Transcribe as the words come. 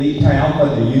Chi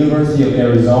Alpha at the University of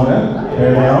Arizona.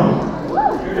 Bear down.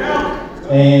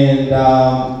 And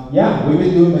we've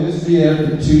been doing ministry there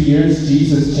for 2 years.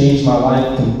 Jesus changed my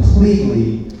life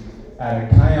completely at a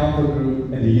Chi Alpha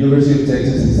group at the University of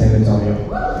Texas in San Antonio.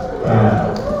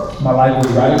 My life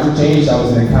was radically changed. I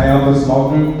was in a Chi Alpha small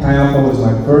group. Chi Alpha was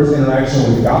my first interaction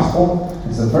with the gospel.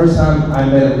 It's the first time I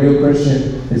met a real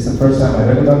Christian. It's the first time I've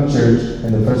ever gone to church,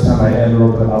 and the first time I ever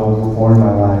opened a Bible before in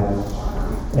my life.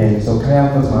 And so Chi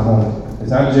Alpha is my home. It's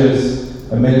not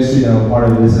just a ministry that I'm a part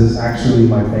of. This is actually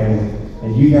my family.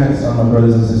 And you guys are my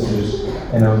brothers and sisters.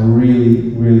 And I'm really,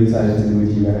 really excited to be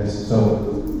with you guys. So,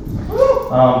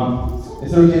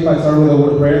 is it okay if I start with a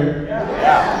word of prayer?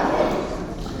 Yeah.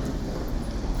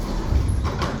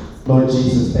 Lord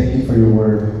Jesus, thank you for your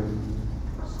word.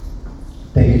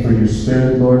 Thank you for your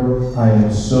spirit, Lord. I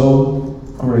am so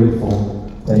grateful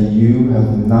that you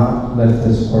have not left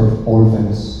us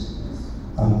orphans.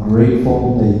 I'm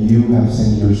grateful that you have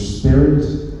sent your spirit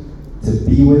to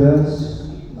be with us.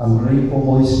 I'm grateful,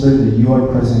 Holy Spirit, that you are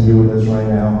present here with us right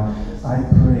now. I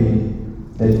pray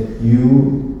that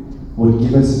you would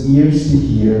give us ears to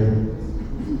hear,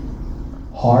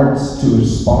 hearts to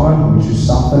respond. Would you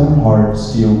soften our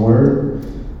hearts to your word?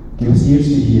 Give us ears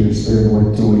to hear, Spirit,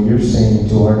 to what you're saying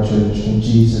to our church. In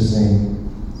Jesus' name,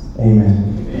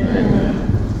 amen. Amen.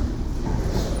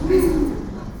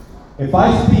 If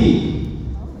I speak,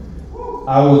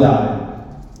 I will die,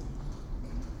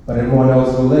 but everyone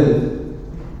else will live.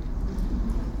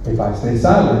 If I stay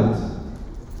silent,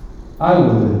 I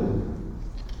will live,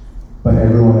 but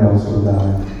everyone else will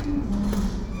die.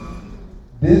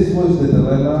 This was the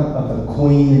dilemma of a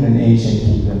queen in an ancient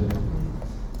kingdom.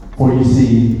 For you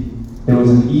see, there was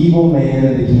an evil man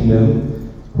in the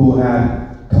kingdom who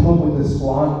had come up with this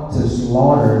plot to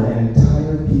slaughter an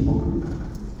entire people group.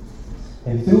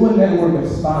 And through a network of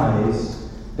spies,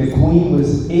 the queen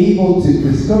was able to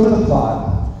discover the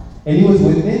plot, and it was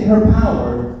within her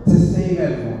power to save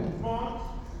everyone.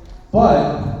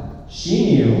 But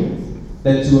she knew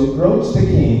that to approach the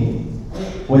king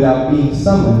without being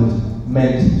summoned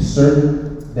meant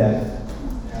certain death.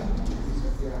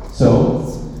 So,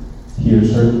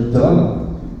 here's her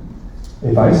dilemma.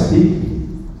 If I speak,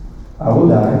 I will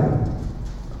die,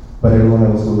 but everyone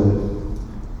else will live.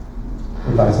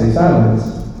 If I stay silent,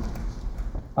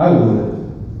 I will live,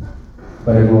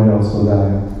 but everyone else will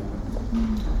die.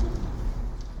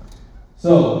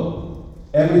 So,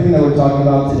 everything that we're talking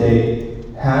about today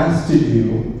has to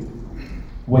do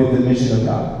with the mission of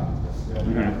God.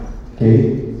 Okay?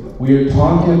 We are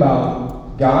talking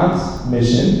about God's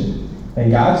mission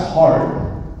and God's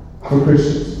heart for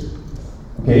Christians.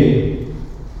 Okay?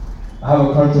 I have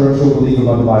a controversial belief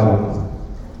about the Bible.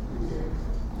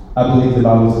 I believe the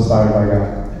Bible is inspired by God.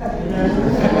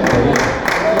 Okay?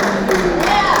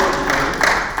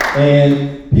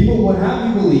 And people would have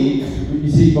you believe, you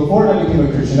see, before I became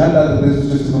a Christian, I thought that this was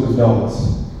just a book of don'ts.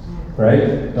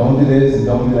 Right? Don't do this and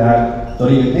don't do that.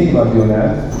 Don't even think about doing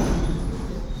that.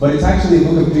 But it's actually a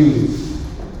book of do's.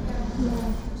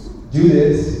 Do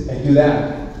this and do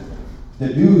that.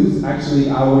 The do's actually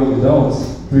outweigh the don'ts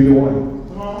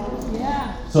 3-1.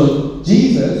 Yeah. So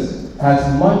Jesus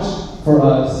has much for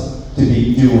us to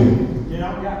be doing.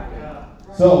 Yeah.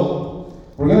 So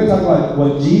we're going to talk about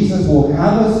what Jesus will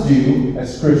have us do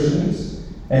as Christians,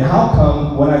 and how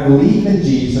come when I believe in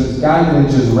Jesus, God can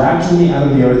just rapture me out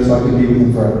of the earth so I can be with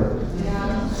him forever.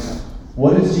 Yeah.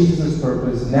 What is Jesus'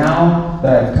 purpose now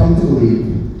that I've come to believe?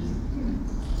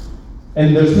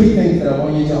 And there's 3 things that I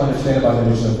want you to understand about the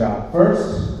mission of God.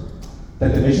 First,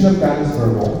 that the mission of God is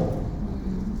verbal.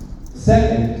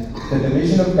 Second, that the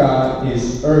mission of God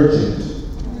is urgent.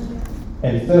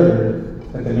 And third,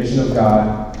 that the mission of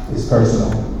God is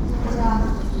personal.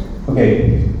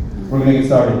 Okay, we're going to get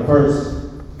started. First,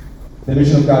 the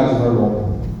mission of God is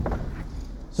verbal.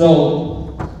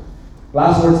 So,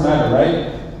 last words matter,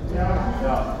 right?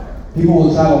 Yeah. People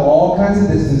will travel all kinds of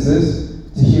distances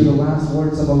to hear the last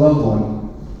words of a loved one.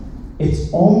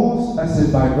 It's almost as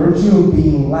if by virtue of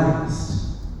being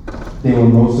last, they were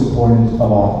most important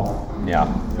of all. Yeah.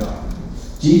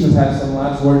 Jesus had some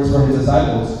last words for his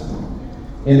disciples.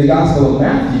 In the Gospel of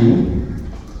Matthew,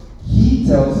 he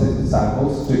tells his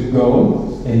disciples to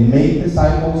go and make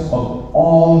disciples of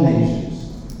all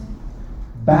nations,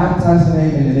 baptizing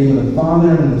them in the name of the Father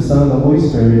and the Son and the Holy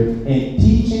Spirit, and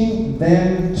teaching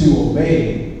them to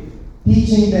obey,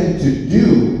 teaching them to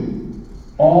do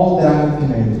all that I have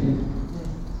commanded you.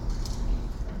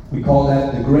 We call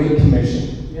that the Great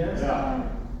Commission. Yeah.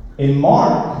 In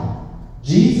Mark,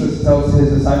 Jesus tells his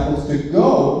disciples to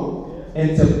go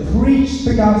and to preach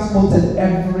the gospel to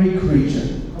every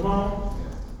creature.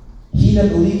 He he that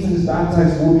believes and is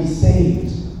baptized will be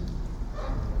saved.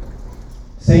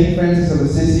 St. Francis of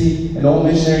Assisi, an old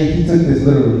missionary, he took this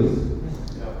literally.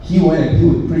 He went and he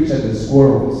would preach at the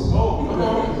squirrels.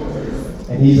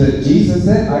 And he said, Jesus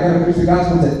said, I got to preach the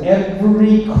gospel to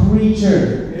every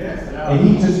creature. And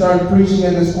he just started preaching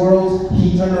at the squirrels.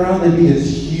 He turned around, there'd be this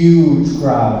huge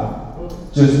crowd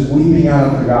just weeping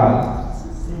out unto God.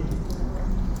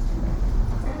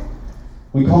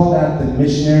 We call that the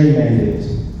missionary mandate.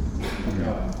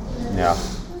 Yeah.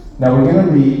 Now we're going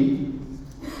to read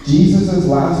Jesus'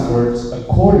 last words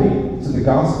according to the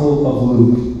Gospel of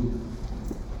Luke.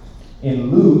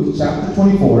 In Luke chapter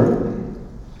 24,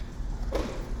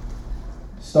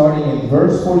 starting in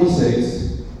verse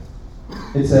 46,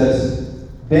 it says,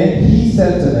 Then he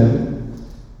said to them,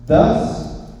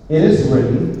 Thus it is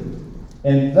written,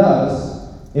 and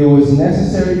thus it was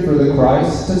necessary for the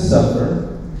Christ to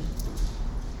suffer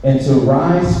and to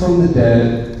rise from the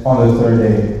dead on the third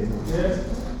day.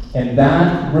 Yes. And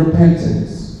that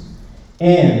repentance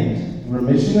and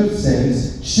remission of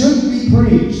sins should be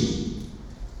preached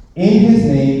in his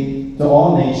name to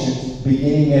all nations,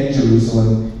 beginning at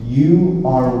Jerusalem. You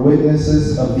are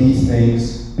witnesses of these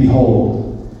things.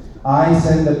 Behold, I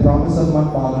send the promise of my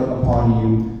Father upon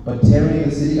you, but tarry in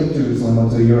the city of Jerusalem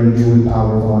until you are endued with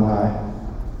power from on high.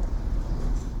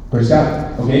 Praise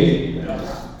God. Okay?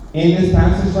 In this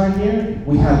passage right here,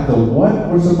 we have the what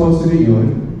we're supposed to be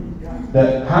doing,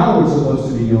 the how we're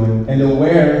supposed to be doing, and the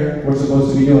where we're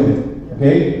supposed to be doing it.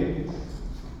 Okay?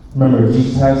 Remember,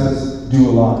 Jesus has us do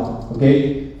a lot.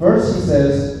 Okay? First, he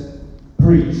says,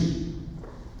 preach.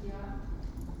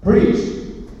 Preach.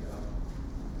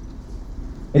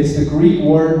 It's the Greek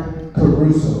word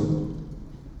kerusso.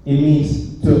 It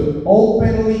means to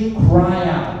openly cry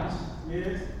out.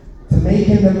 Yes. To make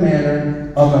in the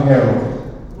manner of a herald.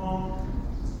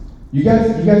 You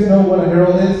guys know what a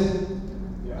herald is?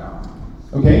 Yeah.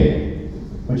 Okay?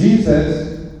 When Jesus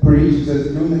says preach, he says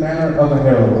do in the manner of a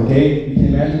herald. Okay? You can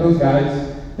imagine those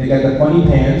guys. They got the funny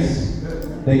pants.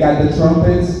 They got the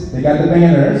trumpets. They got the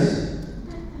banners.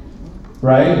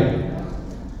 Right?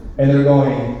 And they're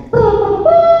going,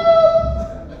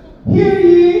 hear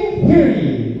ye, hear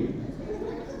ye.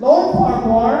 Lord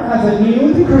Farquhar has a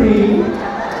new decree.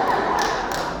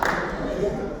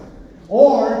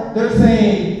 Or they're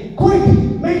saying, quick,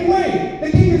 make way.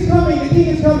 The king is coming, the king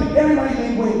is coming. Everybody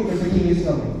make way because the king is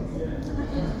coming.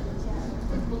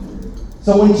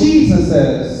 So when Jesus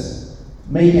says,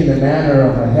 make in the manner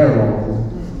of a herald,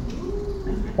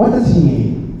 what does he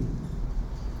mean?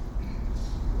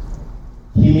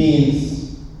 He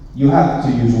means you have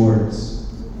to use words.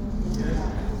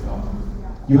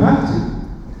 You have to.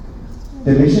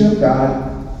 The mission of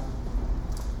God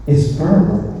is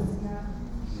verbal.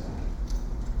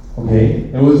 Okay?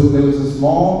 There was a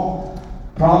small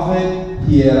prophet.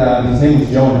 He had, his name was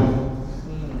Jonah.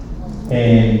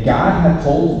 And God had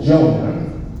told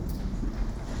Jonah,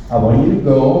 I want you to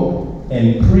go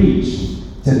and preach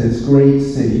to this great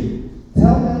city.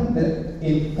 Tell them that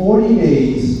in 40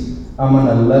 days, I'm going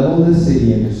to level the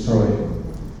city and destroy it.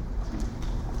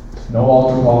 No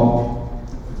altar call.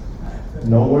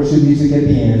 No worship music at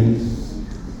the end.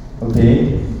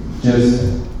 Okay?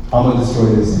 Just, I'm going to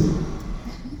destroy this city.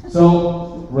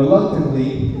 So,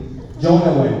 reluctantly,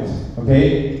 Jonah went.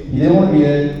 Okay? He didn't want to be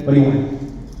there, but he went.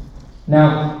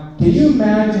 Now, can you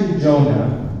imagine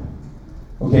Jonah?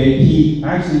 Okay, he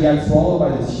actually got swallowed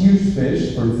by this huge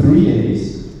fish for 3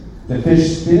 days. The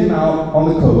fish spit him out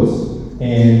on the coast,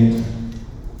 and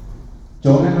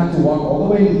Jonah had to walk all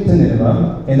the way to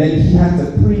Nineveh, and then he had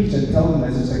to preach and tell the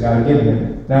message that God had given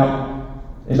him. Now,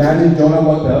 imagine Jonah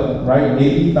walked up, right?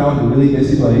 Maybe he found a really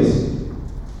busy place,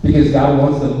 because God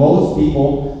wants the most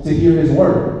people to hear his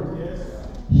word. Yes.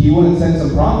 He wouldn't send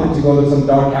some prophet to go to some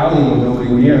dark alley where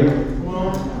nobody would hear.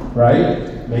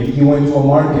 Right? Maybe he went to a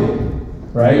market.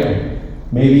 Right?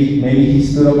 Maybe he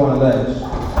stood up on a ledge.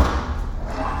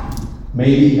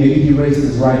 Maybe he raised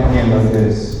his right hand like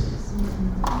this.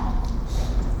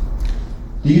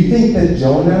 Do you think that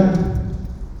Jonah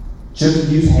just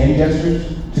used hand gestures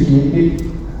to communicate?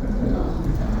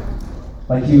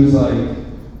 Like he was like,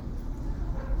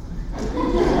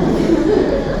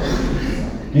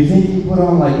 do you think he put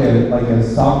on like a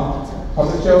soft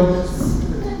puppet show?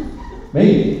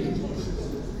 Maybe.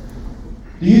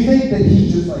 Do you think that he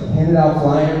just like handed out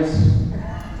flyers?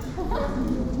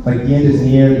 Like the end is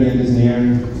near, the end is near.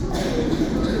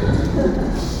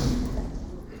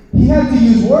 He had to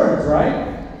use words, right?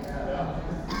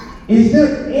 Is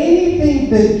there anything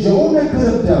that Jonah could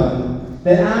have done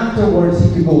that afterwards he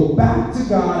could go back to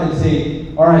God and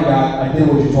say, all right, God, I did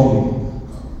what you told me?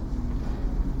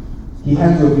 He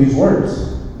had to have used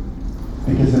words.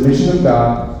 Because the mission of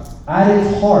God, at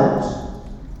its heart,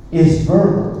 is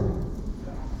verbal.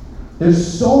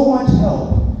 There's so much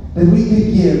help that we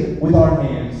could give with our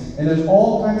hands, and there's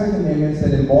all kinds of commitments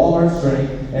that involve our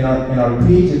strength and our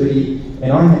creativity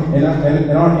and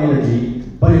our energy.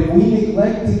 But if we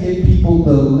neglect to give people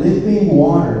the living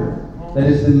water that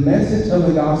is the message of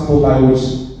the gospel by which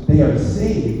they are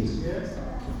saved,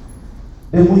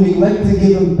 then we neglect to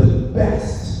give them the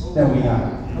best that we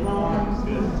have.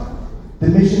 The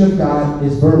mission of God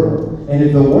is verbal, and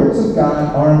if the words of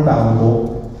God are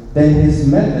infallible, then his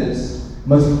methods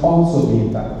must also be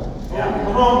infallible.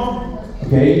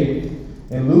 Okay?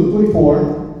 In Luke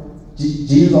 24,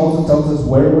 Jesus also tells us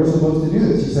where we're supposed to do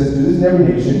this. He says, do this in every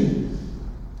nation.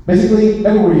 Basically,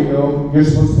 everywhere you go, you're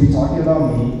supposed to be talking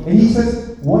about me. And he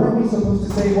says, what are we supposed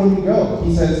to say when we go?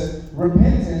 He says,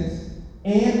 repentance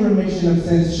and remission of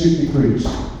sins should be preached.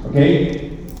 Okay?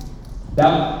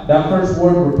 That first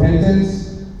word,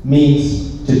 repentance,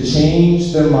 means to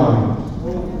change their mind.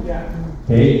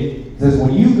 Okay? It says,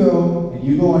 when you go and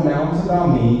you go announce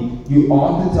about me, you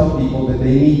ought to tell people that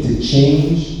they need to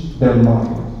change their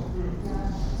mind.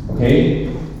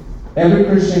 Okay? Every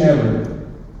Christian ever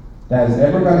that has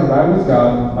ever gotten right with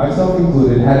God, myself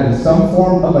included, had in some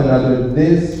form of another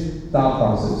this thought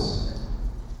process.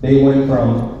 They went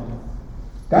from,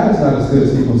 God is not as good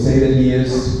as people say that he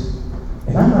is,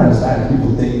 and I'm not as bad as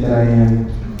people think that I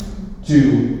am,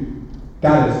 to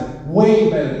God is way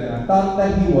better than I thought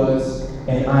that he was,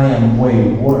 and I am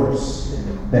way worse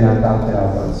than I thought that I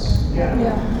was.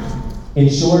 In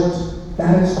short,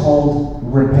 that is called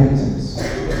repentance.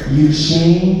 You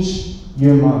change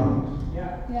your mind.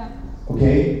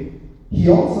 Okay? He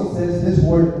also says this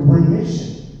word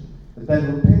remission, that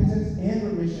repentance and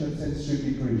remission of sins should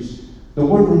be preached. The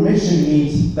word remission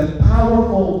means the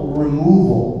powerful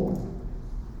removal.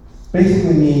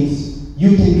 Basically means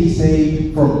you can be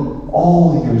saved from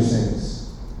all of your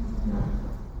sins.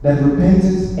 That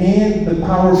repentance and the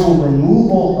powerful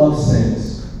removal of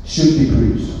sins should be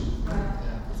preached.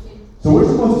 So we're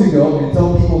supposed to go and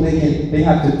tell people they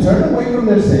have to turn away from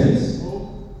their sins,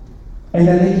 and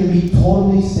that they can be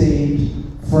totally saved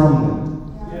from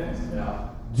them.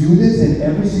 Do this in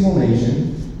every single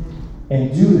nation,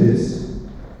 and do this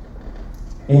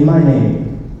in my name.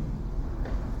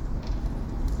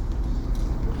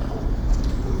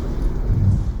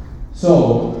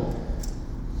 So,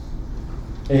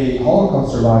 a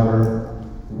Holocaust survivor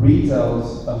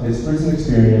retells of his prison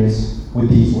experience with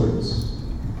these words.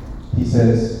 He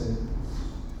says,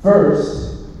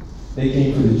 first, they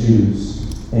came for the Jews.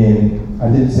 And I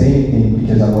didn't say anything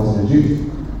because I wasn't a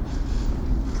Jew.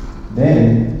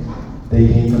 Then they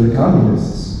came for the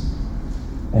communists.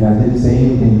 And I didn't say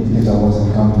anything because I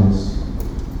wasn't a communist.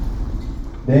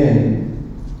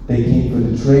 Then they came for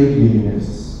the trade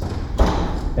unionists.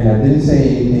 And I didn't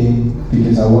say anything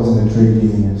because I wasn't a trade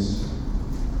unionist.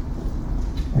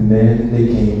 And then they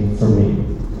came for me.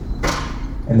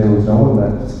 And there was no one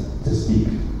left to speak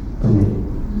for me.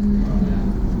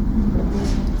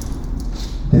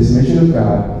 This mission of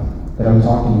God that I'm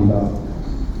talking about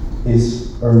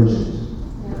is urgent.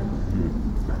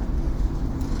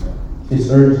 It's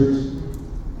urgent.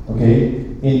 Okay?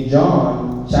 In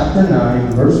John chapter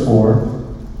 9, verse 4,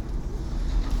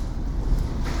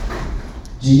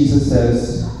 Jesus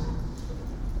says,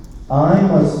 I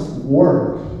must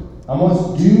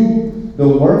do the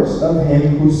works of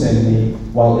him who sent me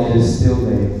while it is still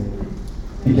day,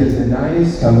 because the night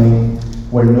is coming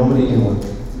where nobody can work.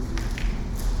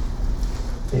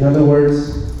 In other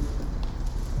words,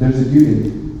 there's a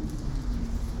duty.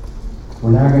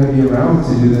 We're not going to be around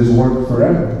to do this work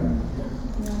forever.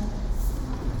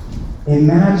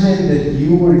 Imagine that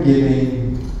you were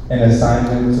given an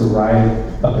assignment to write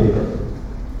a paper.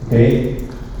 Okay?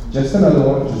 Just another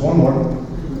one, just one more.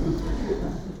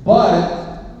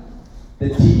 But the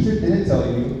teacher didn't tell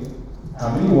you how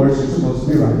many words you're supposed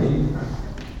to be writing,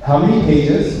 how many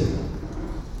pages,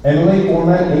 MLA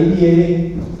format,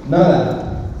 ADA, none of that.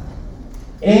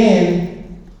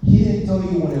 And he didn't tell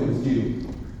you when it was due.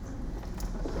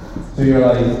 So you're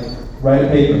like, write a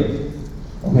paper.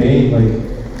 Okay? Like,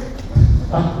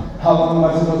 how long am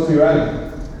I supposed to be writing?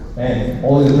 Man,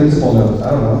 only the principal knows.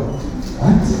 I don't know.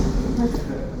 What?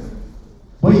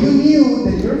 But you knew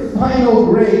that your final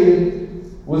grade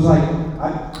was like,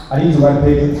 I need to write a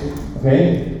paper.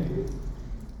 Okay?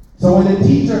 So when the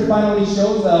teacher finally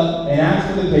shows up and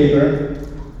asks for the paper,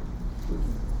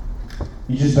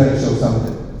 you just better show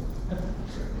something.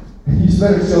 You just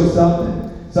better show something.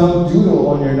 Some doodle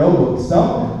on your notebook,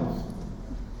 something.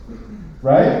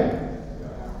 Right?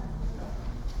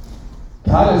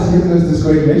 God has given us this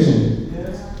great mission.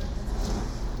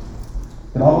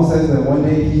 The Bible says that one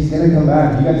day he's going to come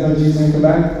back. You guys know Jesus is going to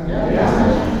come back? Yeah.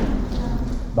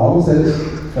 The Bible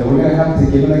says that we're going to have to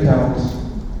give an account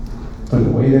for the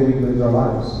way that we lived our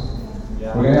lives.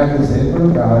 Yeah. We're going to have to stand in front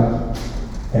of God,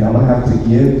 and I'm going to have to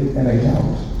give an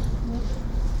account.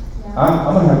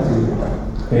 I'm going to have to give an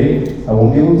account, okay? I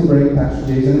won't be able to bring Pastor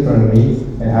Jason in front of me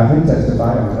and have him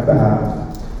testify on my behalf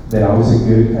that I was a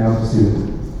good Catholic student.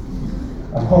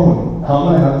 I'm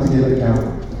going to have to give an account.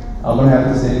 I'm going to have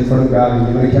to stand in front of God and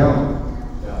give an account.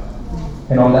 Yeah.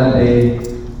 And on that day,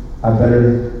 I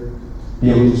better be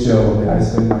able to show that I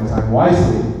spend my time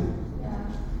wisely.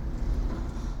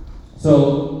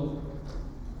 So,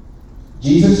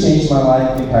 Jesus changed my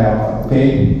life in Cayuga,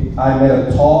 okay? I met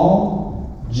a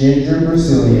tall, ginger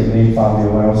Brazilian named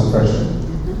Fabio when I was a freshman.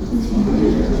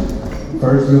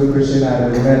 First real Christian I'd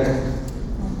ever met.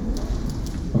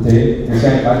 Okay? This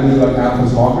guy invited me to a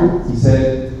campus walker. He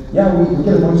said, yeah, we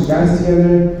get a bunch of guys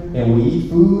together and we eat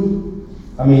food.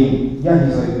 I mean, yeah,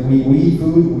 he's like, we eat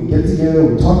food, we get together,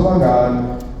 we talk about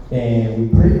God, and we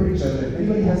pray for each other. If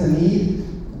anybody has a need,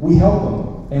 we help them.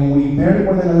 And we bear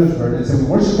one another's burdens, and we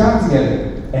worship God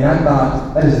together. And I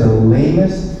thought, that is the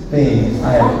lamest thing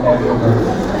I have ever heard.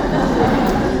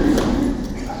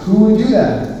 Who would do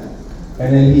that?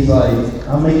 And then he's like,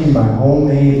 I'm making my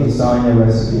homemade lasagna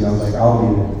recipe. And I was like, I'll be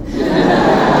there.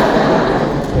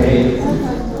 Okay?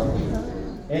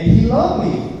 And he loved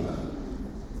me.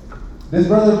 This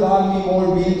brother bought me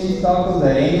more bean and cheese tacos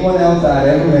than anyone else I'd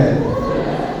ever met.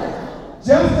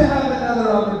 Just to have another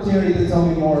opportunity to tell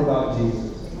me more about Jesus.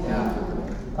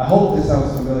 I hope this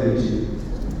sounds familiar to you.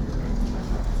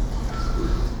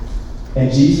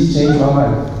 And Jesus changed my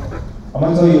life. I'm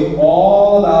going to tell you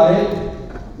all about it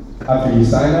after you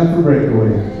sign up for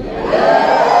Breakaway.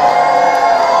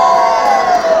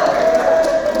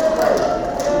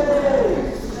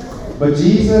 But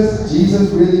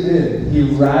Jesus really did. He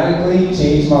radically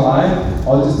changed my life.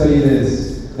 I'll just tell you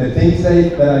this. The things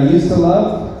that I used to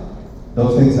love,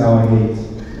 those things now I hate.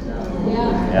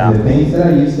 Yeah. The things that I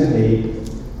used to hate,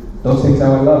 those things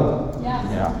now I love.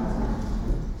 Yeah.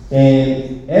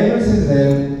 And ever since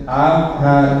then, I've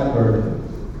had a burden.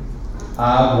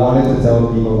 I've wanted to tell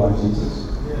people about Jesus.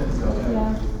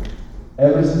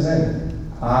 Ever since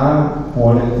then, I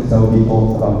wanted to tell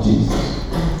people about Jesus.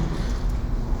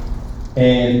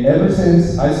 And ever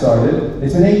since I started,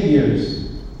 it's been 8 years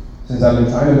since I've been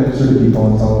trying to minister to people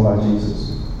and tell them about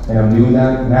Jesus. And I'm doing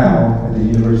that now at the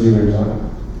University of Arizona.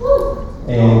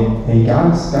 And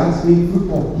God's being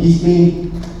fruitful. He's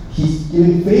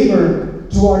giving favor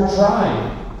to our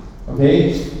tribe.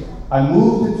 Okay? I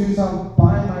moved to Tucson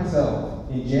by myself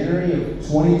in January of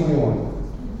 2021.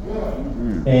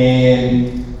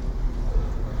 And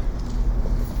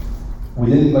we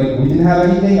didn't have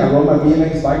anything. I rode my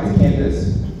BMX bike to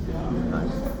campus.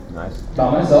 Nice. By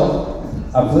myself.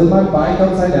 I flipped my bike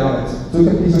upside down. I took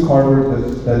a piece of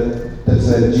cardboard that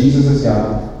said Jesus is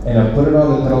God. And I put it on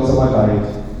the pedals of my bike,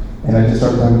 and I just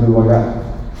started talking to people about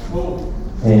God.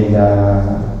 And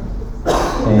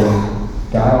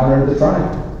God honored the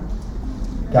tribe.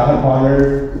 God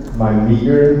honored my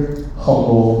meager,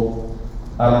 humble,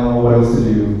 I don't know what else to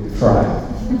do, tribe.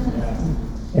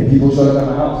 And people showed up at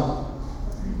my house.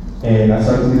 And I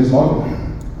started to lead a small group.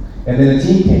 And then a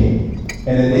team came, and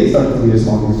then they started to lead a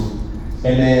small group.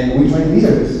 And then we trained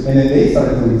leaders, and then they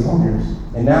started to lead small groups.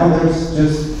 And now there's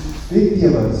just 50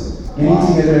 of us getting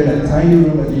together in a tiny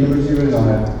room at the University of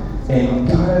Arizona, and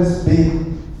God has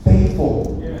been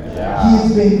faithful. Yeah. He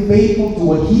has been faithful to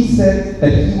what He said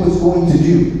that He was going to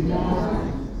do.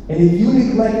 And if you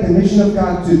neglect the mission of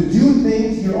God to do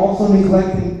things, you're also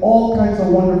neglecting all kinds of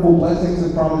wonderful blessings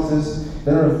and promises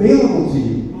that are available to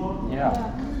you. Yeah.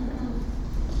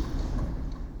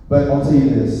 But I'll tell you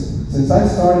this, since I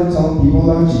started telling people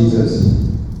about Jesus,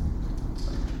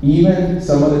 even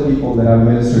some of the people that I've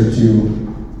ministered to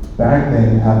back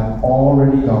then have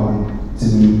already gone to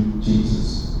meet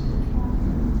Jesus.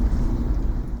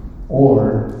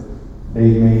 Or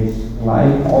they've made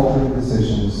life-altering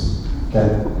decisions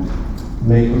that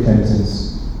make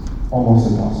repentance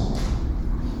almost impossible.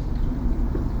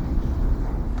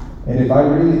 And if I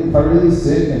really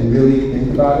sit and really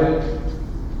think about it,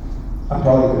 I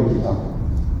probably couldn't keep talking.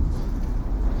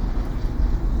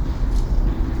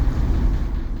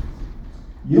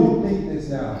 You don't think this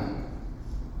now,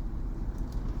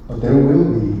 but there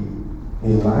will be a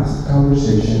last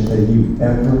conversation that you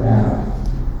ever have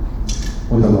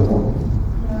with a loved one.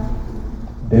 Yeah.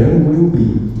 There will be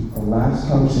a last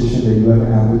conversation that you ever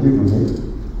have with your roommate,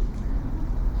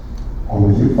 or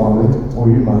with your father, or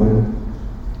your mother,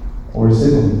 or a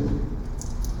sibling.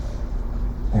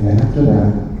 And then after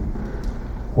that,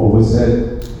 what was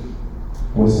said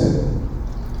was sin.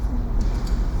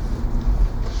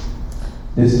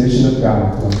 This mission of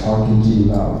God that I'm talking to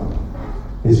you about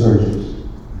is urgent.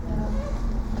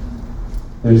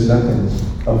 There's nothing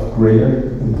of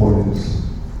greater importance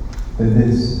than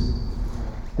this.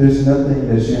 There's nothing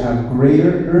that should have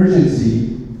greater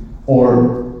urgency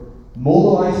or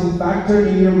mobilizing factor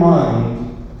in your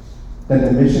mind than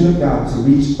the mission of God to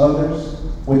reach others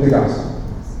with the gospel.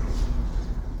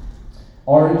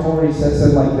 R. Torrey says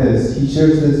it like this. He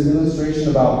shares this illustration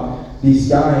about these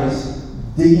guys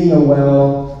digging a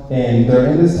well, and they're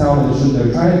in this town, and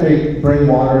they're trying to bring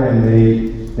water, and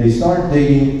they start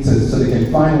digging so they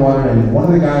can find water, and one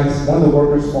of the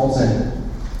workers falls in.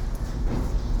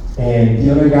 And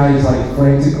the other guy is like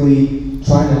frantically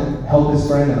trying to help his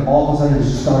friend, and all of a sudden it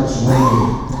just starts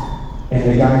raining. And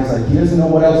the guy's like, he doesn't know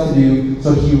what else to do,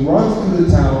 so he runs through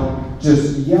the town,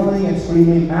 just yelling and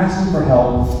screaming, asking for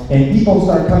help, and people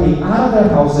start coming out of their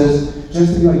houses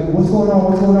just to be like, what's going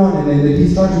on? And then he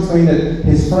starts explaining that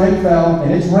his friend fell,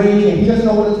 and it's raining, and he doesn't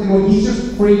know what else to do, and he's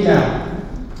just freaking out.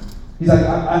 He's like,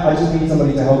 I just need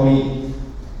somebody to help me.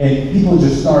 And people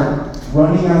just start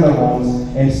running out of their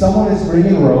homes, and someone is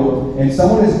bringing rope, and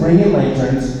someone is bringing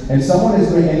lanterns, and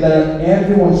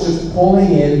everyone's just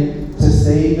pulling in to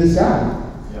save this guy.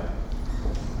 Yeah.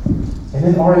 And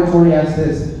then R. Torrey asks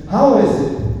this: how is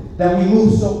it that we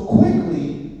move so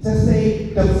quickly to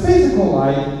save the physical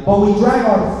life, but we drag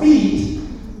our feet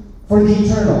for the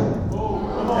eternal?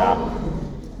 Yeah.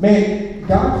 Man,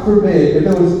 God forbid, if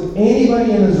there was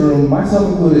anybody in this room,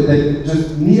 myself included, that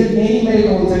just needed any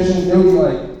medical attention, there would be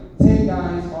like 10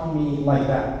 guys on me like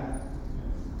that.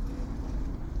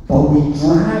 But we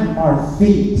drag our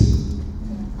feet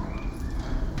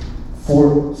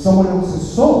for someone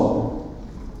else's soul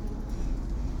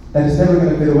that is never going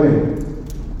to fade away,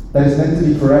 that is meant to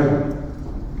be forever.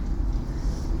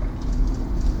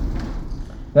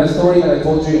 That story that I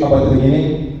told you about at the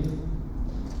beginning,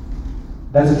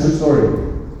 that's a true story.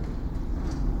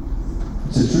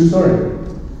 It's a true story.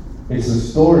 It's the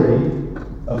story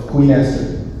of Queen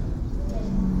Esther.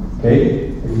 Okay?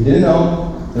 If you didn't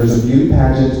know, there's a beauty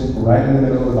pageant right in the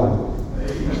middle of the Bible.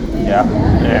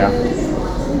 Yeah.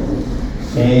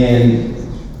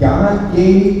 And God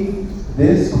gave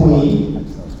this queen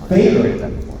favor.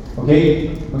 Okay?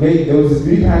 There was this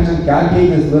beauty pageant. God gave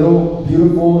this little,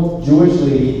 beautiful Jewish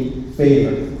lady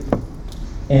favor.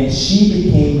 And she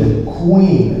became the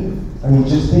queen. I mean,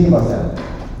 just think about that.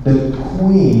 The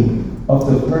queen of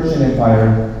the Persian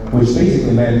Empire, which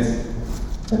basically meant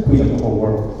the queen of the whole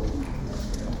world.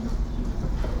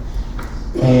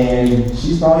 And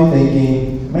she's probably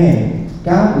thinking, man,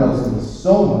 God loves me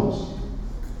so much.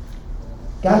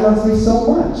 God loves me so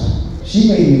much. She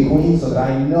made me queen so that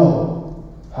I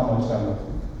know how much God loves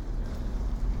me.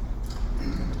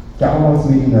 God wants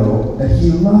me to know that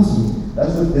He loves me.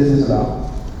 That's what this is about.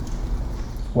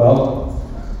 Well,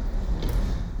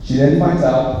 she then finds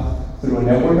out through a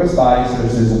network of spies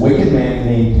there's this wicked man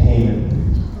named Haman.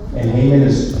 And Haman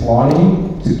is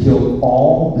plotting to kill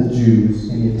all the Jews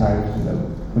in the entire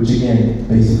kingdom, which again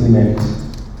basically meant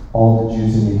all the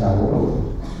Jews in the entire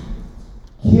world.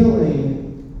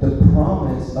 Killing the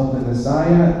promise of the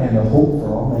Messiah and the hope for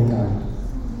all mankind.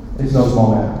 It's no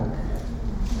small matter.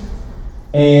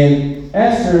 And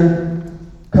Esther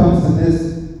comes to this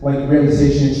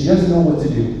realization. She doesn't know what to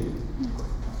do.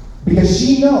 Because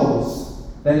she knows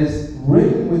that it's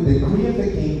written with the decree of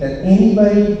the king that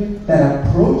anybody that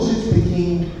approaches the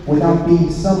king without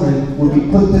being summoned would be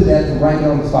put to death right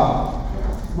there on the spot.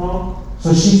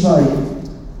 So she's like,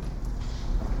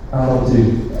 I don't know what to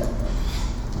do.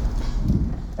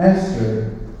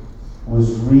 Esther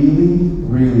was really,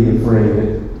 really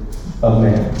afraid of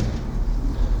man.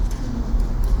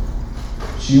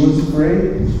 She was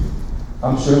afraid.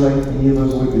 I'm sure like any of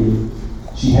us would be.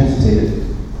 She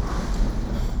hesitated.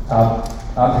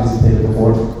 I've hesitated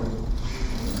before.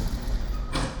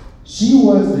 She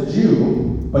was a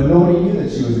Jew, but nobody knew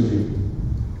that she was a Jew.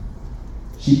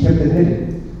 She kept it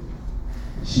hidden.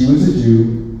 She was a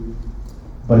Jew,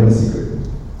 but in secret.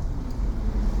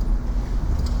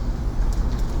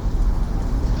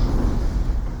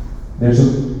 There's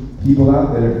some people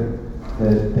out there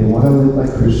that they want to live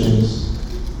like Christians,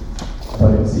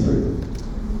 but in secret.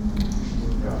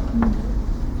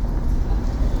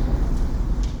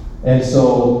 And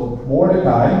so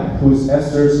Mordecai, who's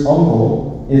Esther's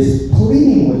uncle, is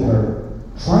pleading with her,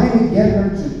 trying to get her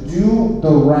to do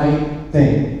the right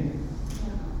thing.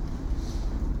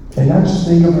 And not just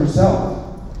think of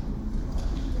herself.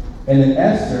 And in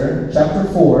Esther, chapter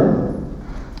 4,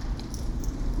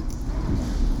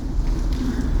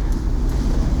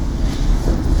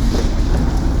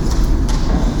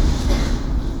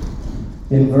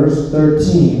 in verse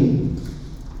 13,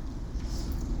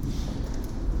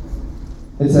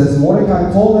 it says,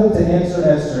 Mordecai told them to answer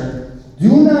Esther,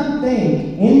 "Do not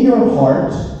think in your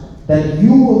heart that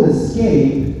you will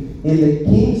escape in the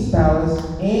king's palace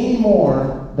any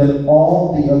more than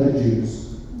all the other Jews.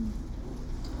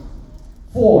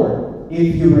 For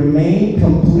if you remain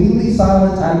completely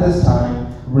silent at this time,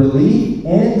 relief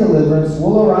and deliverance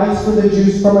will arise for the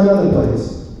Jews from another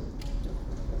place.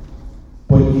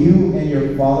 But you and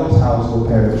your father's house will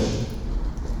perish.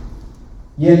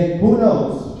 Yet who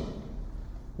knows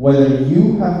whether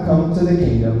you have come to the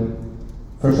kingdom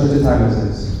for such a time as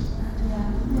this?"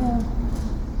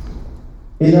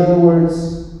 In other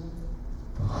words,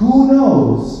 who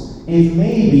knows if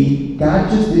maybe God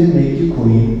just didn't make you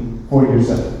queen for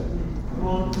yourself?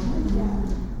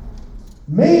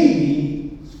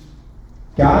 Maybe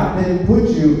God didn't put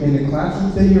you in the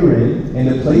classrooms that you're in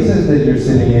the places that you're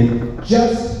sitting in,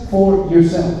 just for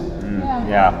yourself.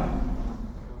 Yeah.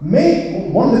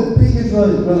 One of the biggest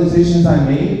realizations I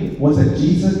made was that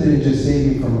Jesus didn't just save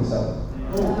me from myself.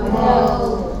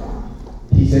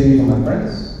 He saved me from my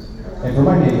friends, and from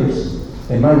my neighbors,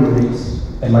 and my roommates,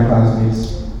 and my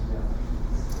classmates,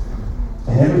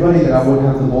 and everybody that I would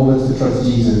have the boldness to trust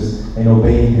Jesus and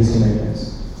obeying His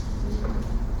commandments.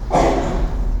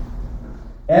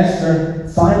 Esther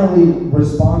finally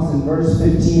responds in verse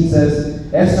 15, says,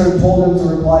 Esther told him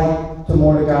to reply to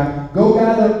Mordecai, "Go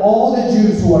gather all the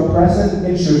Jews who are present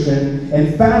in Shushan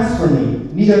and fast for me,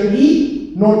 neither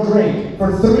eat nor drink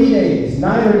for 3 days,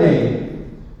 night or day.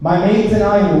 My maids and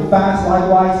I will fast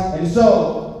likewise, and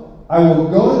so I will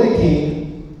go to the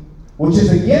king, which is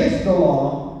against the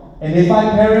law, and if I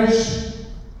perish,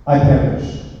 I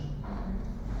perish."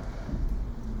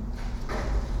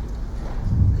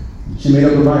 She made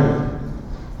up her mind.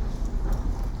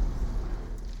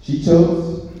 She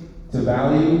chose to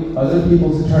value other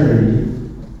people's eternity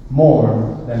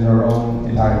more than her own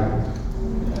entirety.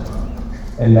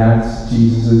 And that's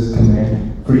Jesus'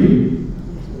 command for you.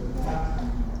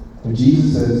 When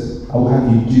Jesus says, "I will have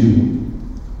you do,"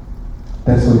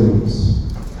 that's what it means.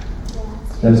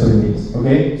 That's what it means.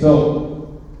 Okay? So,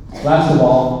 last of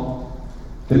all,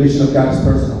 the mission of God is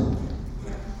personal.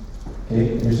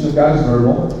 Okay? The mission of God is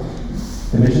verbal.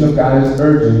 The mission of God is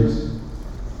urgent.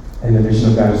 And the mission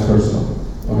of God is personal.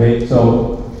 Okay?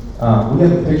 So, we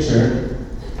have a picture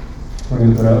we're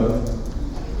going to put up.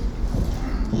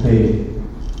 Okay.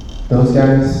 Those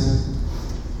guys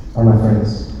are my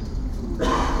friends.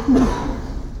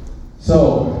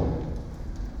 So,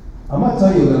 I'm going to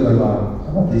tell you a little bit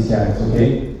about these guys,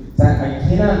 okay? I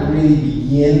cannot really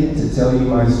begin to tell you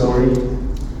my story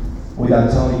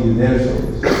without telling you their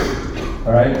stories.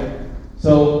 Alright?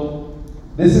 So,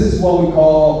 this is what we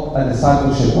call a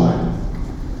discipleship line.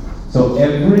 So,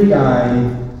 every guy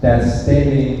that's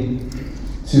standing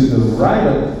to the right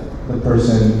of the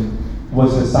person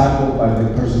was discipled by the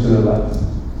person to the left.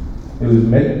 It was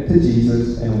met to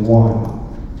Jesus and won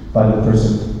by the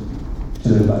person to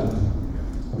the left.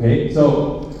 Okay,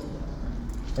 so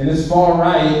in this far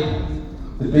right,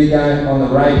 the big guy on the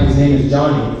right, his name is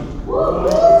Johnny.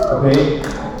 Okay,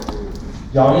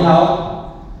 Johnny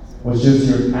Howe was just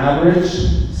your average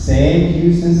Sam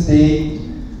Houston State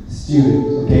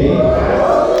student. Okay,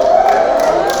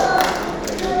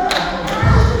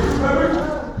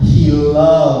 he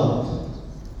loved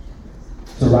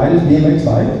to ride his BMX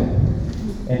bike,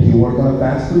 and he worked on a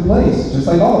fast food place, just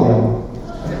like all of y'all.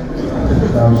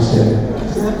 No, I'm just kidding.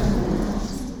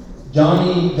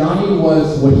 Johnny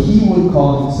was what he would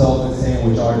call himself a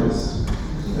sandwich artist.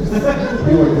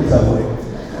 He worked at Subway.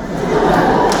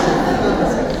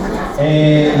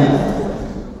 And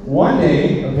one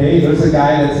day, okay, there's a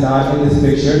guy that's not in this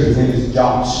picture. His name is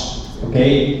Josh.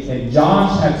 Okay? And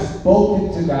Josh had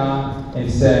spoken to God and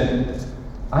said,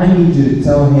 "I need you to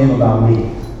tell him about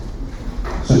me."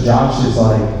 So Josh is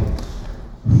like,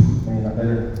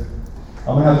 "Man,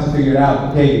 I'm gonna have to figure it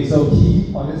out." Okay, so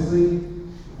he honestly,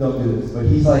 don't do this, but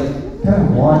he's like kind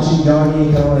of watching Johnny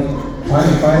and kind of like trying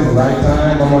to find the right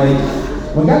time. I'm like,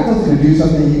 when God tells you to do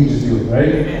something, you can just do it,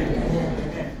 right?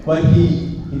 But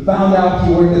he found out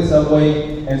he worked at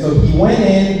Subway, and so he went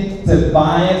in to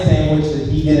buy a sandwich that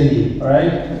he didn't eat, all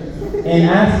right? And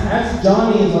as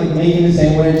Johnny is like making the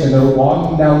sandwich and they're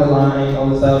walking down the line, all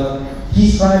this stuff,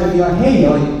 he's trying to be like, "Hey,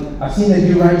 like, I've seen that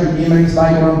you ride your BMX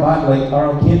bike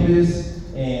around campus,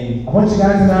 and a bunch of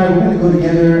guys and I, we're gonna go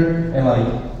together and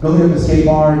like go hit up a skate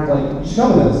park. Like, you should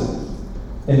come with us."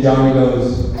 And Johnny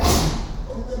goes,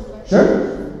 "Sure."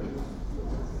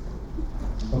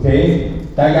 Okay,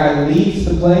 that guy leaves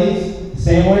the place,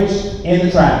 sandwich in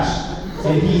the trash,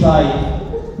 and he's like,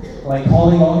 like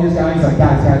calling all his guys, like,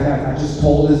 guys, I just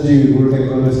told this dude we were going to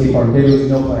go to a skate park. There was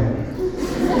no plan.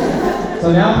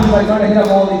 So now he's like trying to hit up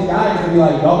all these guys and be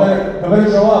like, y'all better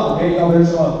show up, okay? Y'all better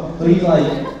show up. So he's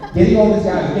like getting all these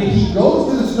guys. Okay, he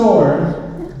goes to the store,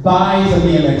 buys a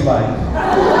BMX bike.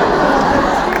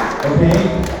 Okay?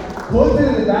 Puts it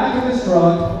in the back of his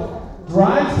truck,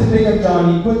 drives to pick up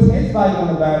Johnny, puts his bike on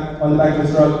the back of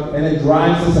his truck, and then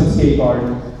drives to some skate park.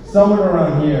 Somewhere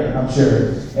around here, I'm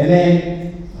sure. And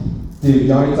then, dude,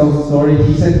 Johnny tells the story.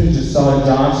 He said he just saw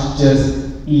Josh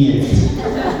just eat it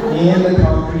in the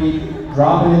concrete,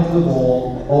 drop it into the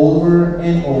bowl over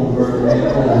and over and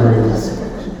over.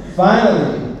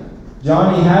 Finally,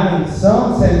 Johnny, having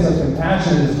some sense of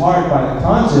compassion in his heart by the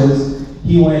conscience,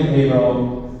 he went, hey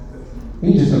bro,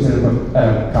 you can just go to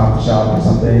a coffee shop or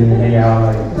something and hang out,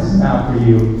 like, this is not for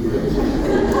you.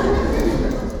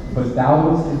 But that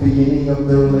was the beginning of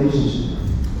the relationship.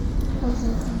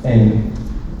 And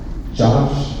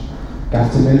Josh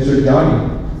got to minister to Johnny.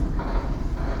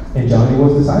 And Johnny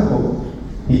was discipled.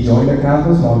 He joined a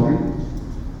Catholic small group.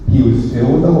 He was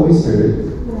filled with the Holy Spirit.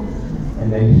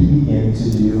 And then he began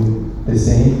to do the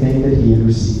same thing that he had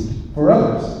received for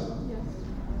others.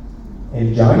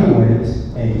 And Johnny went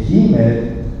and he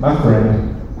met my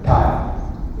friend Kyle.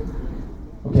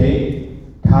 Okay?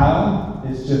 Kyle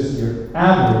is just your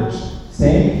average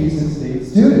Sam Houston State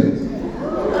student.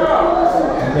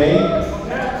 Okay?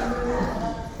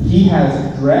 He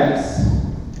has dreads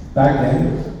back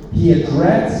then. He had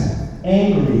dreads,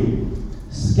 angry,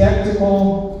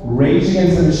 skeptical, rage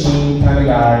against the machine kind of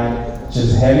guy,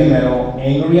 just heavy metal,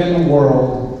 angry at the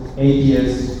world,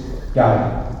 atheist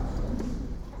guy.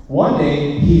 One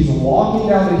day, he's walking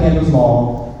down the campus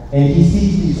mall, and he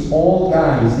sees these old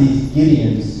guys, these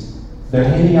Gideons. They're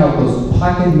handing out those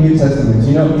pocket New Testaments.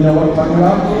 You know what I'm talking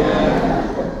about? Yeah.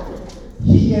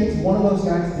 He gets one of those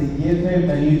guys to give him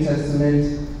a New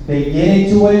Testament. They get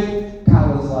into it.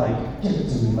 Kyle is like, give it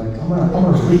to me. Like, I'm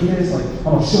gonna read this. Like, I'm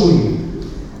gonna show you.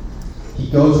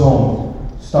 He goes home,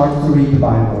 starts to read the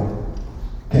Bible,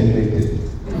 convicted.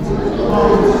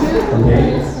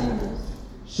 Okay?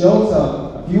 Shows up.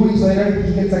 A few weeks later,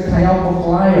 he gets a Chi Alpha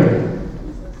flyer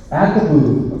at the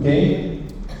booth. Okay?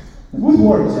 The booth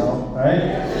works, y'all, right?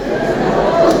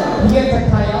 He gets a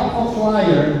Chi Alpha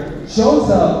flyer, shows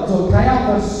up to a Chi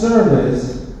Alpha service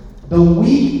the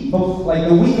week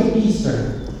of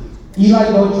Easter. Eli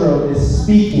Gotro is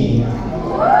speaking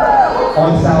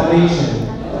on salvation.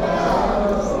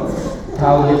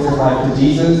 Kyle gives his life to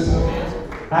Jesus.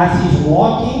 As he's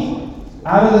walking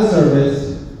out of the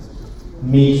service,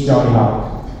 meets Johnny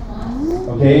Hawk.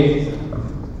 Okay?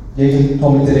 Jason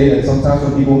told me today that sometimes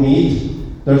when people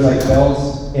meet, there's like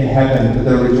bells in heaven that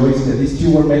they're rejoicing that these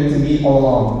two were meant to meet all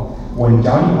along. When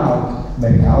Johnny Hawk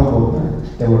met Kyle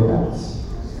Gotro, there were bells.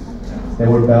 There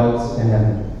were bells in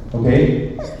heaven.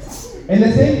 Okay? And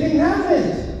the same thing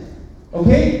happened.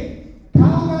 Okay?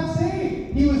 Kyle got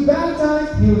saved. He was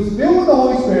baptized. He was filled with the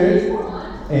Holy Spirit.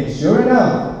 And sure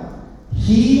enough,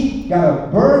 he got a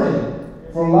burden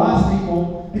for lost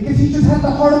people because he just had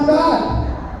the heart of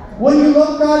God. When you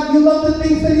love God, you love the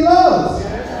things that he loves.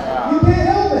 You can't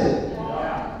help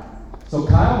it. So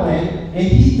Kyle went and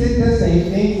he did the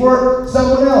same thing for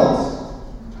someone else.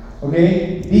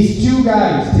 Okay? These two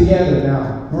guys together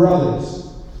now, brothers.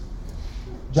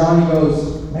 Johnny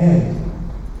goes, man,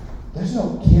 there's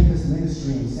no campus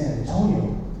ministry in San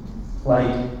Antonio.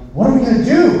 Like, what are we going to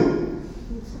do?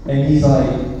 And he's like,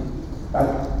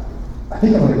 I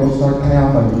think I'm going to go start Chi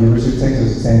Alpha at the University of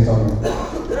Texas in San Antonio.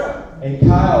 And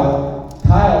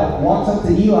Kyle walks up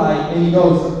to Eli and he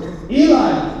goes,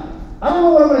 Eli, I don't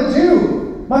know what I'm going to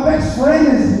do. My best friend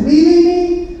is leaving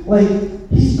me. Like,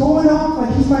 he's going off.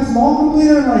 Like, he's my small group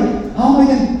leader. Like, how am I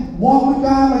going to walk with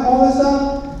God? Like, all this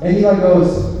stuff. And Eli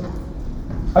goes,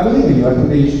 I believe in you. I think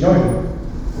that you should join me.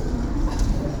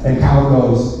 And Kyle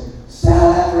goes,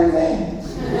 sell everything.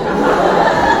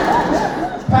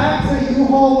 Packs a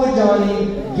U-Haul with Johnny,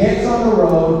 gets on the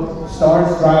road,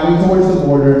 starts driving towards the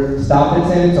border, stop in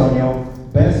San Antonio,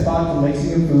 best spot for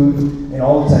Mexican food in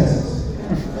all of Texas.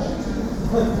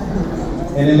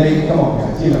 And then they, come on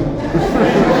guys, you know.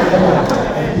 Come on,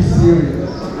 be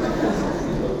serious.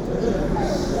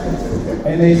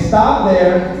 And they stop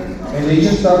there, and they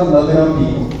just start loving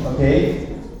on people, okay?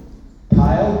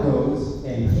 Kyle goes,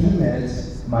 and he met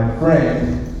my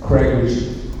friend, Craig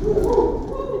Ritchie.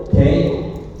 Okay?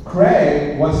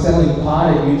 Craig was selling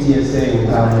pot at UTSA when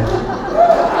Kyle met him.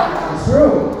 It's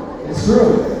true. It's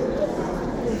true.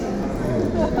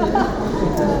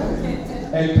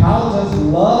 And Kyle just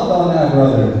loved on that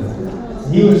brother.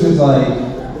 He was just like,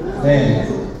 man,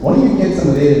 why don't you get some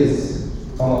of this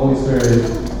on the Holy Spirit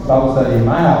Bible study in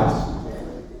my house?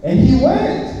 And he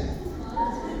went.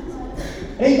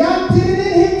 And God did it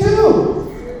in him too.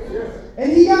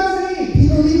 And he got saved. He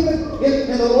believed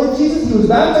in the Lord Jesus. He was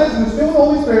baptized. He was filled with the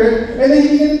Holy Spirit. And then he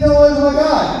began to tell others about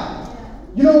God.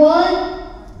 You know why?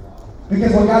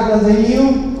 Because what God does in you,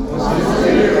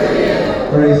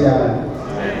 praise God.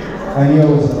 I knew I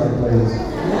was in the right place.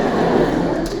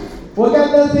 What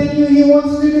God does in you, he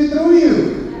wants to do through you.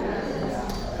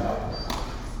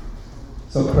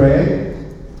 So Craig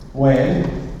went,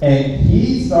 and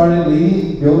he started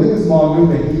building a small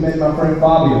group, and he met my friend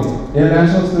Fabio,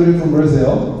 international student from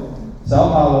Brazil, Sao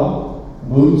Paulo,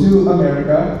 moved to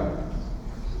America,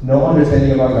 no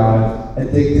understanding about God,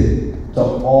 addicted to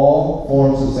all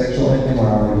forms of sexual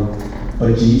immorality,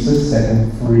 but Jesus set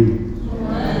him free.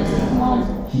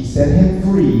 He set him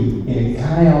free in a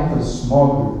Chi Alpha small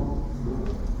group.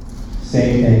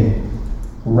 Same thing.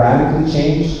 Radically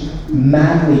changed,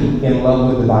 madly in love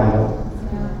with the Bible.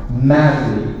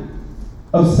 Madly.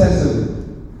 Obsessively.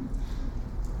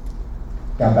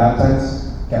 Got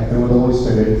baptized, got filled with the Holy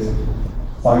Spirit.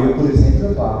 Fabio put his hand to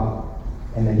the plow,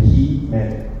 and then he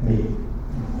met me.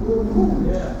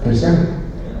 Praise God.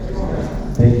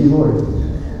 Thank you, Lord.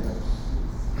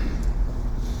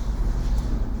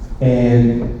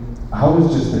 And I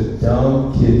was just a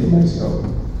dumb kid from Mexico.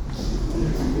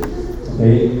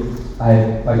 Okay?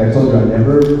 Like I told you,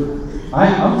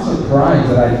 I'm surprised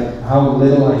that how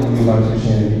little I knew about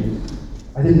Christianity.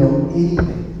 I didn't know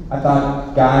anything. I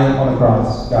thought guy on the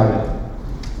cross, got it.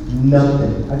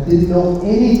 Nothing. I didn't know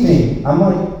anything. I'm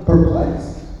like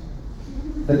perplexed.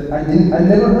 That I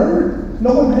never heard.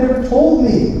 No one had ever told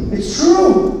me. It's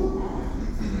true.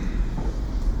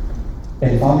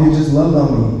 And Fabio just loved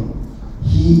on me.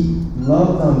 He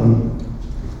loved on me,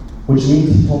 which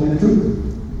means he told me the truth.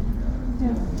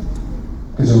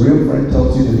 Because a real friend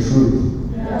tells you the truth.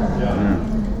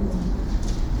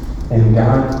 And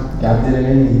God did it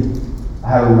in me. I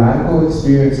had a radical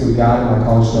experience with God in my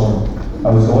college dorm. I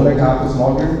was going to Catholic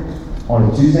small group on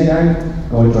a Tuesday night,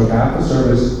 going to a Catholic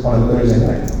service on a Thursday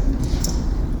night.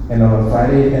 And on a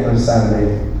Friday and on a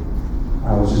Saturday,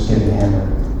 I was just getting hammered.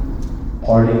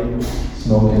 Partying,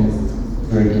 smoking,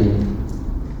 drinking.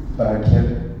 But I kept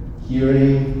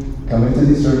hearing, coming to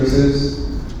these services,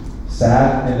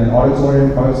 sat in an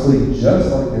auditorium, honestly, just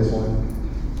like this one.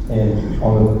 And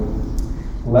on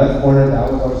the left corner,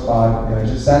 that was our spot. And I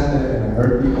just sat there and I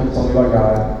heard people tell me about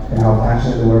God and how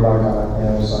passionate they were about God. And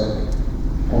I was like,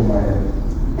 oh my head.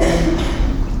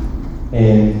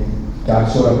 And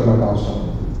God showed up in my college dorm.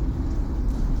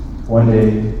 One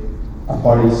day, I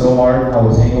partied so hard, I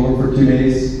was hangover for 2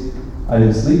 days. I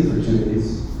didn't sleep for 2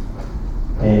 days.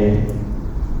 And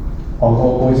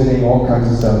alcohol poisoning, all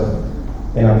kinds of stuff.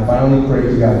 And I finally prayed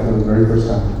to God for the very first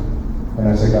time. And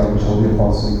I said, God, would you help me to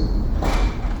fall asleep?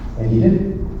 And he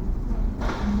did.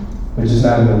 But just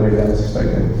not in the way that I was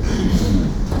expecting.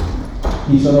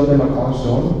 He showed up in my college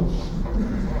dorm.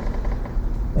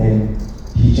 And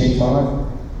he changed my life.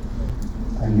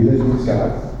 I knew that he was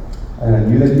God. And I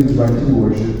knew that he was right to do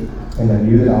worship. And I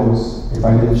knew that if I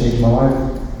didn't change my life,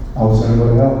 I was going to go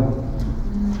to hell.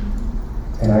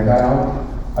 And I got out,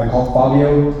 I called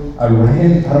Fabio, I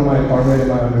ran out of my apartment in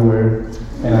my underwear,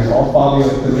 and I called Fabio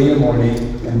at 3 in the morning,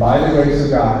 and by the grace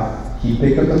of God, he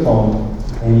picked up the phone,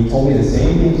 and he told me the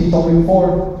same things he told me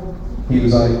before. He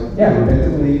was like, yeah, repent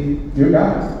and believe, you're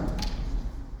God.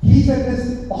 He said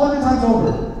this 100 times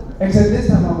over, except this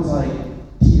time I was like,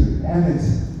 dear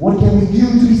heavens, what can we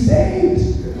do to be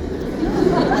saved?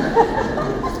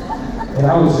 And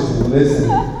I was just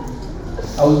listening.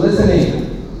 I was listening.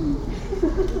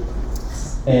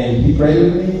 And he prayed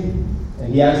with me,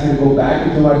 and he asked me to go back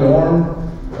into my dorm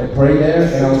and pray there.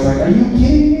 And I was like, are you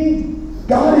kidding me?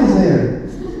 God is there.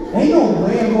 Ain't no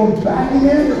way I'm going back in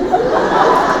there.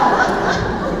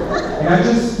 And I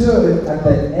just stood at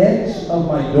the edge of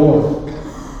my door,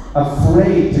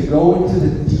 afraid to go into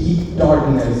the deep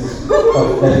darkness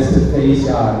that is to face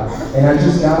God. And I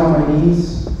just got on my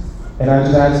knees, and I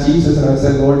just asked Jesus, and I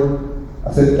said, Lord,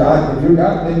 I said, God, if you're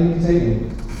God, then you can take me.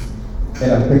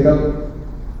 And I picked up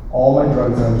all my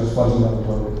drugs and I was just flushing down the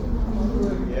toilet.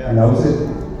 Yeah. And that was it.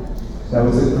 That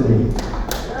was it for me.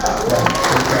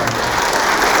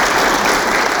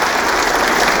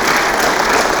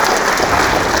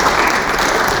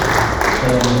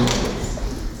 And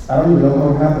I don't even know how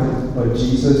it happened, but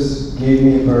Jesus gave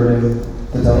me a burden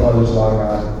to tell others about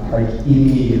God, like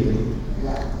immediately.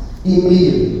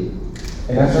 Immediately.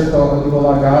 And I started telling people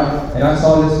about God, and I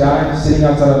saw this guy sitting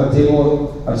outside of a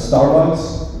table at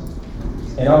Starbucks.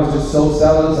 And I was just so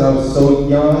zealous, and I was so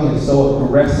young and so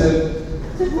aggressive.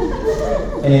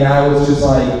 And I was just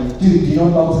like, dude, do you know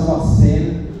what the Bible says about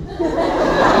sin? But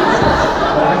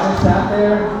I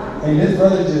there, and this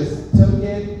brother just took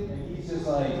it, and he's just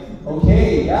like,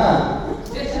 okay, yeah.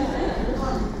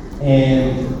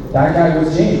 And that guy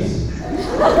was James.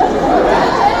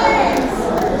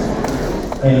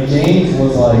 And James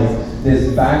was like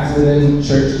this backslidden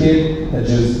church kid that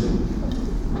just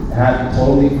had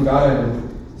totally forgotten.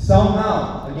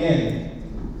 Somehow, again,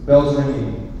 bells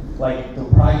ringing. Like the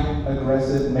bright,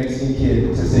 aggressive Mexican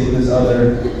kid to save this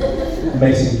other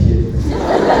Mexican kid.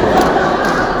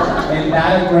 And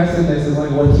that aggressiveness is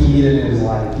like what he needed in his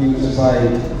life. He was just like,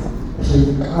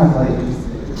 God, like,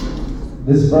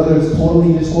 this brother is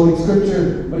totally misquoting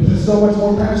scripture, but he's so much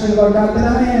more passionate about God than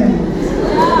I am.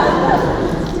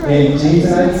 And James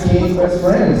and I became best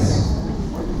friends.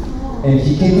 And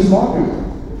he came to small group.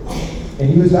 And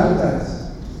he was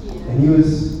baptized. And he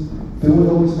was filled with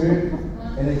the Holy Spirit.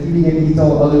 And then he began to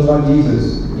tell others about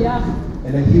Jesus. Yeah.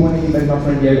 And then he went and he met my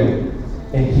friend Diego.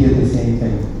 And he did the same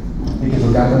thing. Because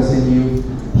what God does in you,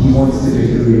 he wants to do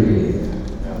through you.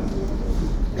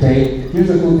 Okay? Here's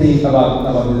a cool thing about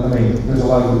this. There's a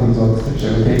lot of cool things about this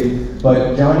picture, okay?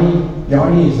 But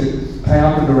Johnny is the Chi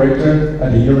Alpha director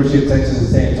at the University of Texas in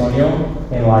San Antonio.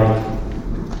 And like,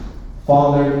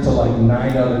 father to like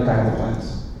 9 other Chi Alpha plants.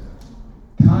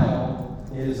 Kyle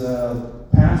is a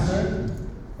pastor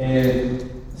in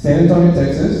San Antonio,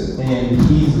 Texas, and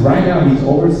right now he's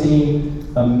overseeing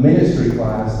a ministry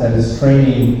class that is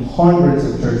training hundreds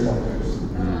of church planters.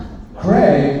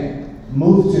 Craig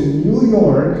moved to New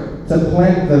York to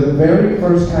plant the very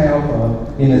first Chi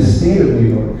Alpha in the state of New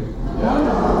York.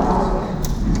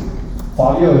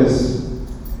 Fabio is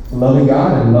loving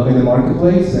God and loving the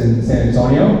marketplace in San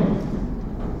Antonio.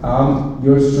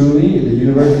 Yours truly at the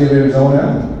University of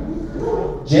Arizona.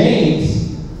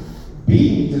 James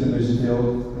beat me to the mission field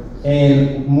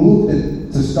and moved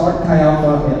to start Chi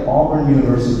Alpha at Auburn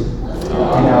University in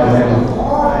Alabama.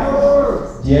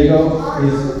 Diego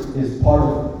is part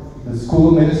of the school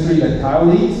of ministry that Kyle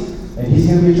leads, and he's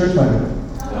going to be a church planter.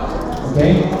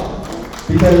 Okay?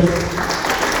 Because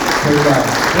praise God.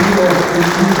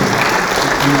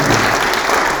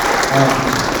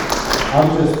 I'm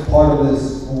just part of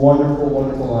this wonderful,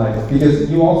 wonderful life. Because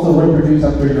you also reproduce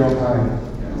after your own kind.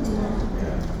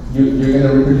 You're going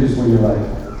to reproduce with your life.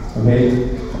 Okay?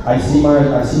 I see my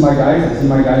guys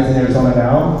in Arizona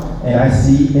now, and I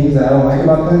see things that I don't like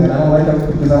about them, and I don't like them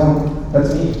because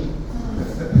that's me.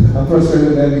 I'm frustrated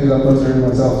with them because I'm frustrated with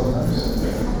myself sometimes.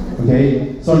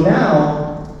 Okay? So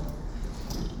now,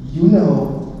 you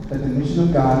know that the mission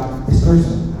of God is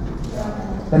personal.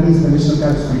 That means the mission of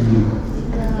God is for you.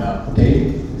 Okay?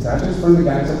 It's not just for the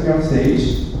guys up here on stage.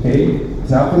 Okay?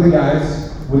 It's not for the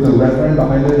guys with a reverend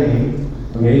behind their name.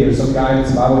 Okay? There's some guy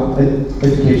in Bible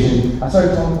education. I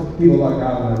started telling people about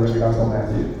God when I read the Gospel of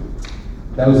Matthew.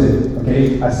 That was it.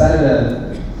 Okay? I started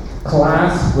a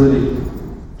class where they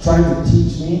tried to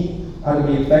teach me how to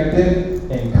be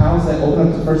effective, and Kyle said, open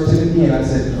up to 1 Timothy, and I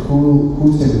said,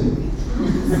 who's Timothy?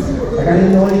 Like I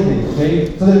didn't know anything, okay?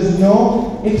 So there's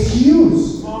no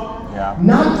excuse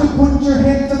not to put your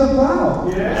head to the plow.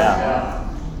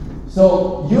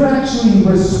 So you're actually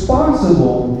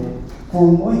responsible for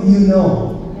what you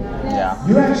know.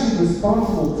 You're actually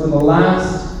responsible for the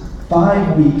last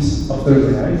 5 weeks of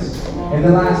Thursday nights and the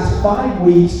last 5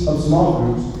 weeks of small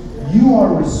groups. You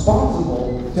are responsible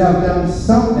to have done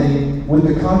something with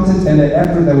the content and the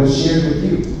effort that was shared with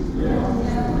you.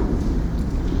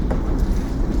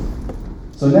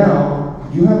 So now,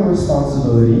 you have a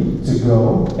responsibility to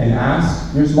go and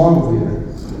ask your small group leader,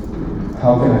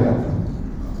 how can I help?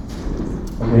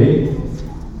 Okay?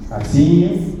 I've seen you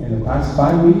in the past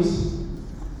 5 weeks.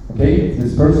 Okay?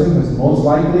 This person has most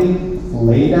likely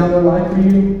laid down their life for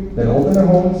you. They're opening their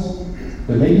homes.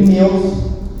 They're making meals.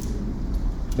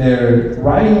 They're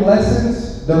writing lessons.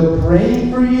 They're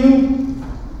praying for you.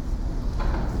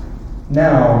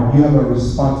 Now, you have a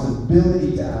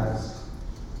responsibility to ask,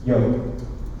 yo,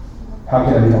 how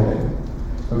can I be helping?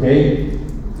 Okay?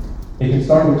 It can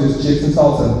start with just chips and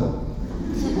salsa.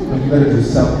 But you better do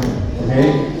something. Okay?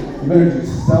 You better do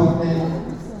something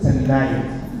tonight.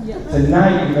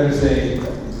 Tonight, you better say,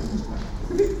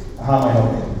 how am I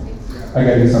helping? I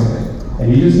gotta do something. And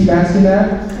you just keep asking that,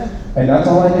 and that's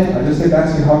all I did. I just kept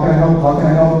asking, how can I help? How can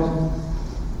I help?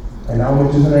 And now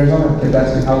we're just in Arizona. I kept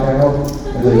asking, how can I help? I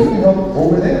was like, you can help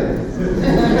over there. And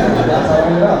that's how I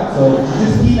ended up. So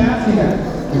just keep asking that.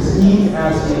 Just keep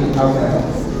asking, how can I help?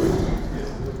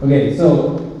 Okay, so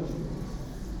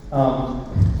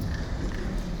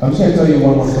I'm just going to tell you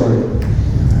one more story.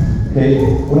 Okay?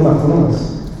 Uno más.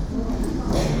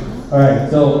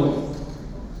 Alright, so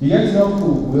you guys know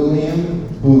who William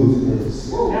Booth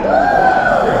is?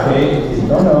 Okay? If you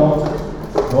don't know,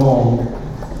 go home.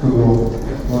 Google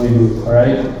will you,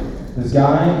 alright? This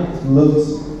guy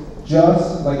looks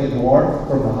just like a dwarf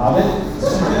from The Hobbit.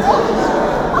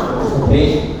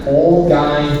 Okay, old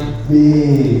guy,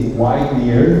 big white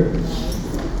beard.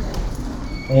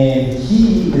 And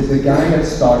he is the guy that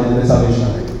started the Salvation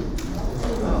Army.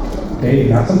 Okay,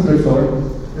 not some thrift store.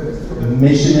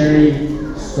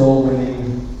 Missionary, soul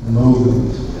winning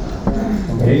movement.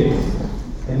 Okay?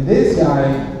 And this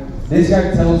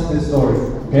guy tells this story.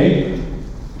 Okay?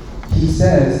 He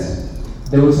says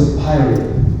there was a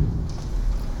pirate.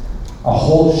 A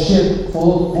whole ship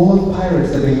full of pirates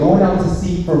that have been going out to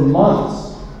sea for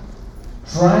months,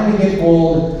 trying to get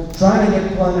gold, trying to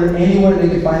get plunder anywhere they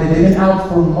could find it. They've been out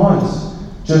for months,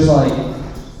 just like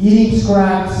eating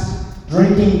scraps,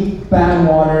 drinking bad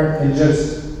water, and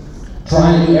just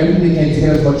trying to do everything they can to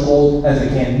get as much gold as they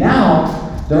can.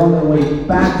 Now, they're on their way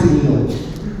back to England.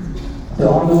 They're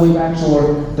on their way back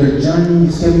shore. Their journey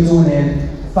is coming to an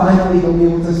end. Finally, they'll be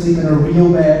able to sleep in a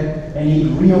real bed and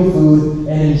eat real food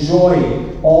and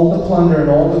enjoy all the plunder and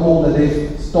all the gold that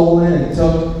they've stolen and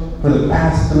took for the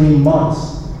past 3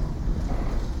 months.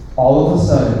 All of a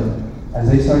sudden, as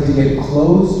they start to get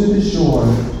close to the shore,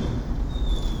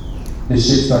 the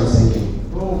ship starts sinking.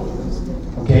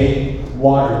 Okay?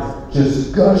 Water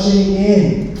just gushing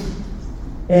in.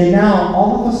 And now,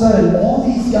 all of a sudden, all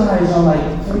these guys are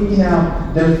like freaking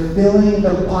out. They're filling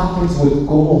their pockets with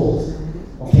gold.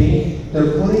 Okay?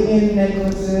 They're putting in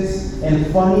necklaces and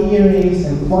funny earrings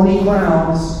and funny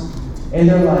crowns. And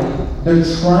they're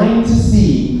trying to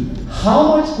see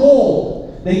how much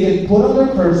gold they can put on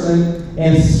their person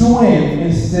and swim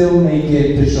and still make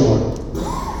it to shore.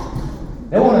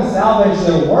 They want to salvage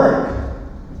their work.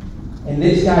 And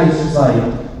this guy is just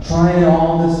like trying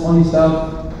all this funny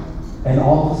stuff. And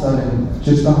all of a sudden,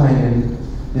 just behind him,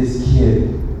 this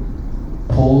kid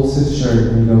pulls his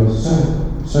shirt and he goes,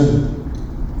 Sir,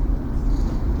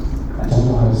 I don't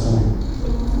know how to swim.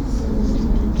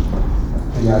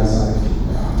 The guy's like,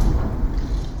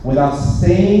 without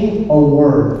saying a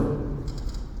word,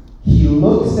 he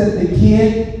looks at the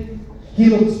kid, he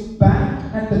looks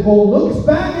back at the gold, looks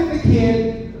back at the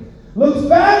kid, looks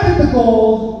back at the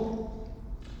gold,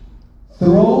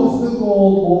 throws the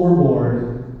gold overboard,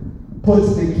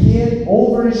 puts the kid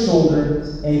over his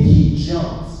shoulders, and he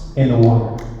jumps in the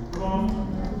water.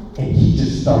 And he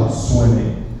just starts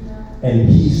swimming. And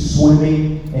he's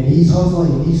swimming, and he's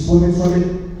hustling, and he's swimming,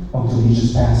 until he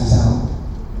just passes out.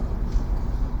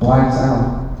 Blacks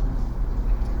out.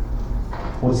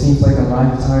 What seems like a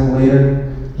lifetime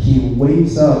later, he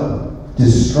wakes up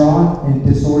distraught and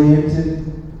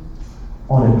disoriented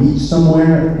on a beach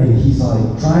somewhere, and he's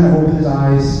like trying to open his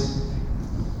eyes.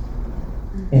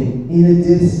 And in a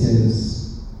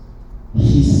distance,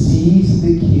 he sees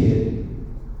the kid,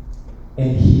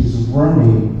 and he's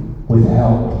running with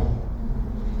help.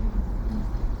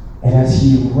 And as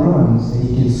he runs, and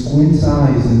he can squint his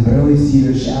eyes and barely see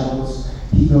the shadows,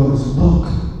 he goes, Look.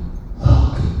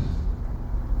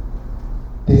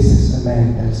 This is the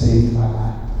man that saved my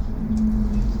life.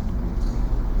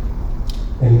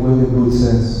 And William Booth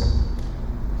says,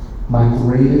 my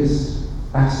greatest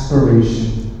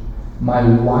aspiration, my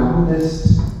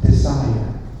wildest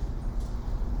desire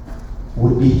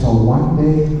would be to one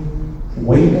day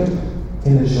wake up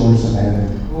in the shores of heaven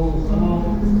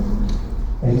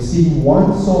and see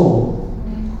one soul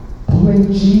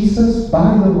pulling Jesus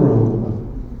by the robe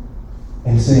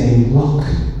and saying, Look,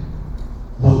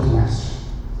 Master,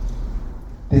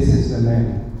 this is the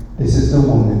man, this is the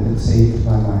woman that saved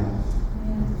my life.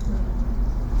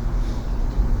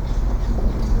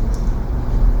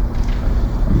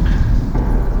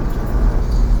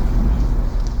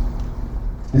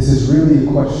 This is really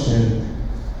a question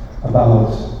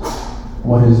about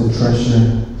what is the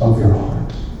treasure of your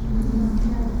heart.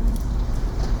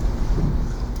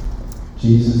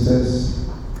 Jesus says,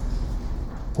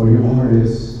 where your heart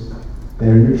is,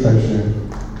 there your treasure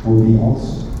will be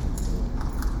also.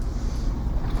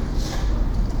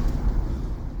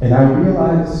 And I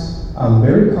realize I'm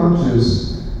very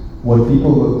conscious what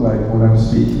people look like when I'm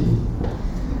speaking.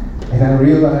 And I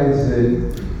realize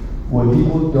that when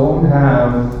people don't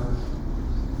have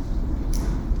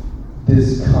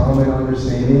this common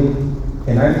understanding,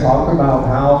 and I talk about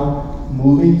how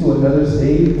moving to another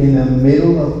state in the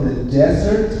middle of the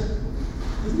desert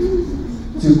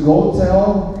to go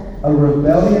tell a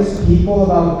rebellious people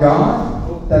about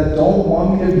God that don't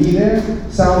want me to be there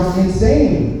sounds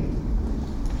insane.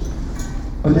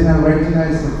 But then I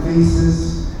recognize the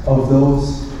faces of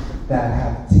those that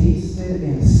have tasted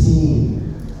and seen.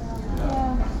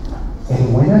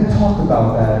 And when I talk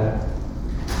about that,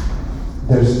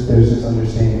 there's this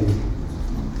understanding.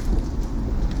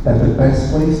 that the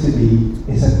best place to be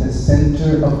is at the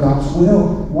center of God's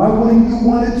will. Why wouldn't you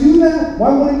want to do that? Why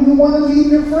wouldn't you want to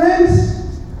leave your friends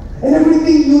and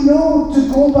everything you know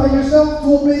to go by yourself to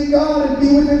obey God and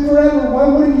be with Him forever? Why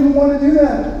wouldn't you want to do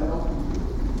that?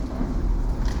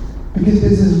 Because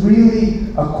this is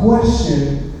really a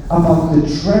question about the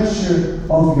treasure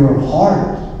of your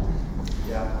heart.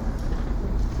 Yeah.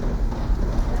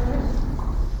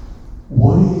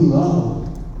 What do you love?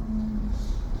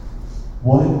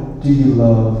 What do you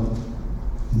love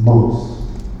most?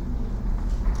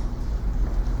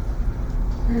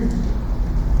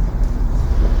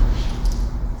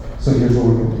 So here's what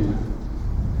we're going to do.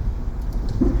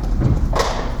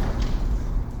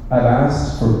 I've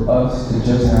asked for us to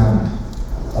just have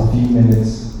a few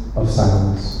minutes of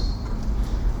silence.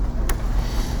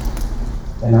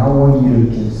 And I want you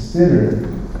to consider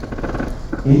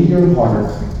in your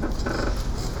heart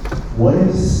what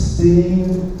is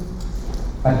sitting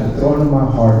at the throne of my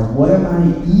heart. What am I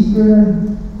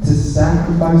eager to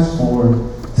sacrifice for,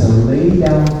 to lay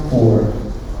down for?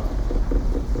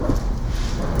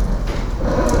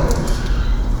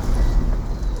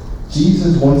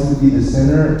 Jesus wants to be the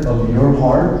center of your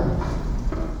heart,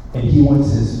 and He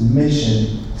wants His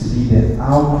mission to be the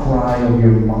outcry of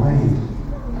your mind.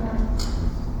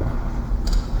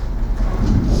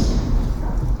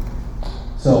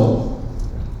 So,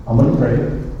 I'm going to pray,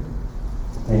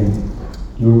 and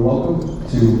you're welcome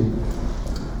to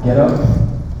get up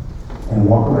and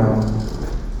walk around,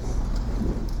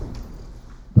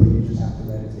 but you just have to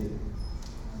meditate.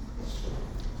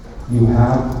 You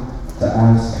have to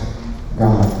ask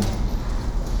God,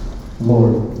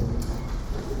 Lord,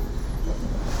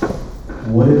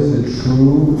 what is the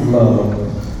true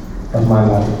love of my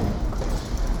life?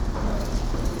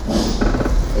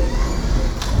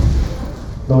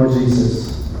 Lord Jesus,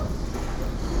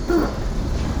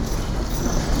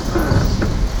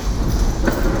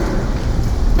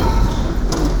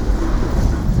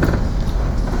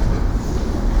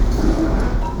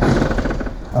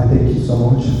 I thank you so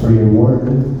much for your word.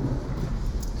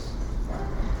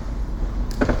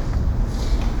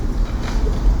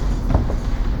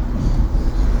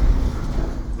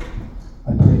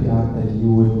 I pray, God, that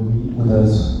you would meet with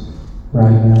us right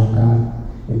now, God.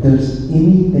 If there's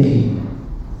anything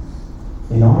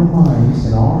in our minds,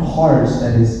 in our hearts,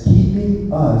 that is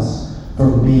keeping us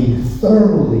from being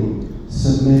thoroughly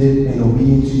submitted and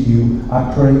obedient to you,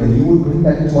 I pray that you would bring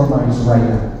that into our minds right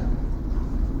now.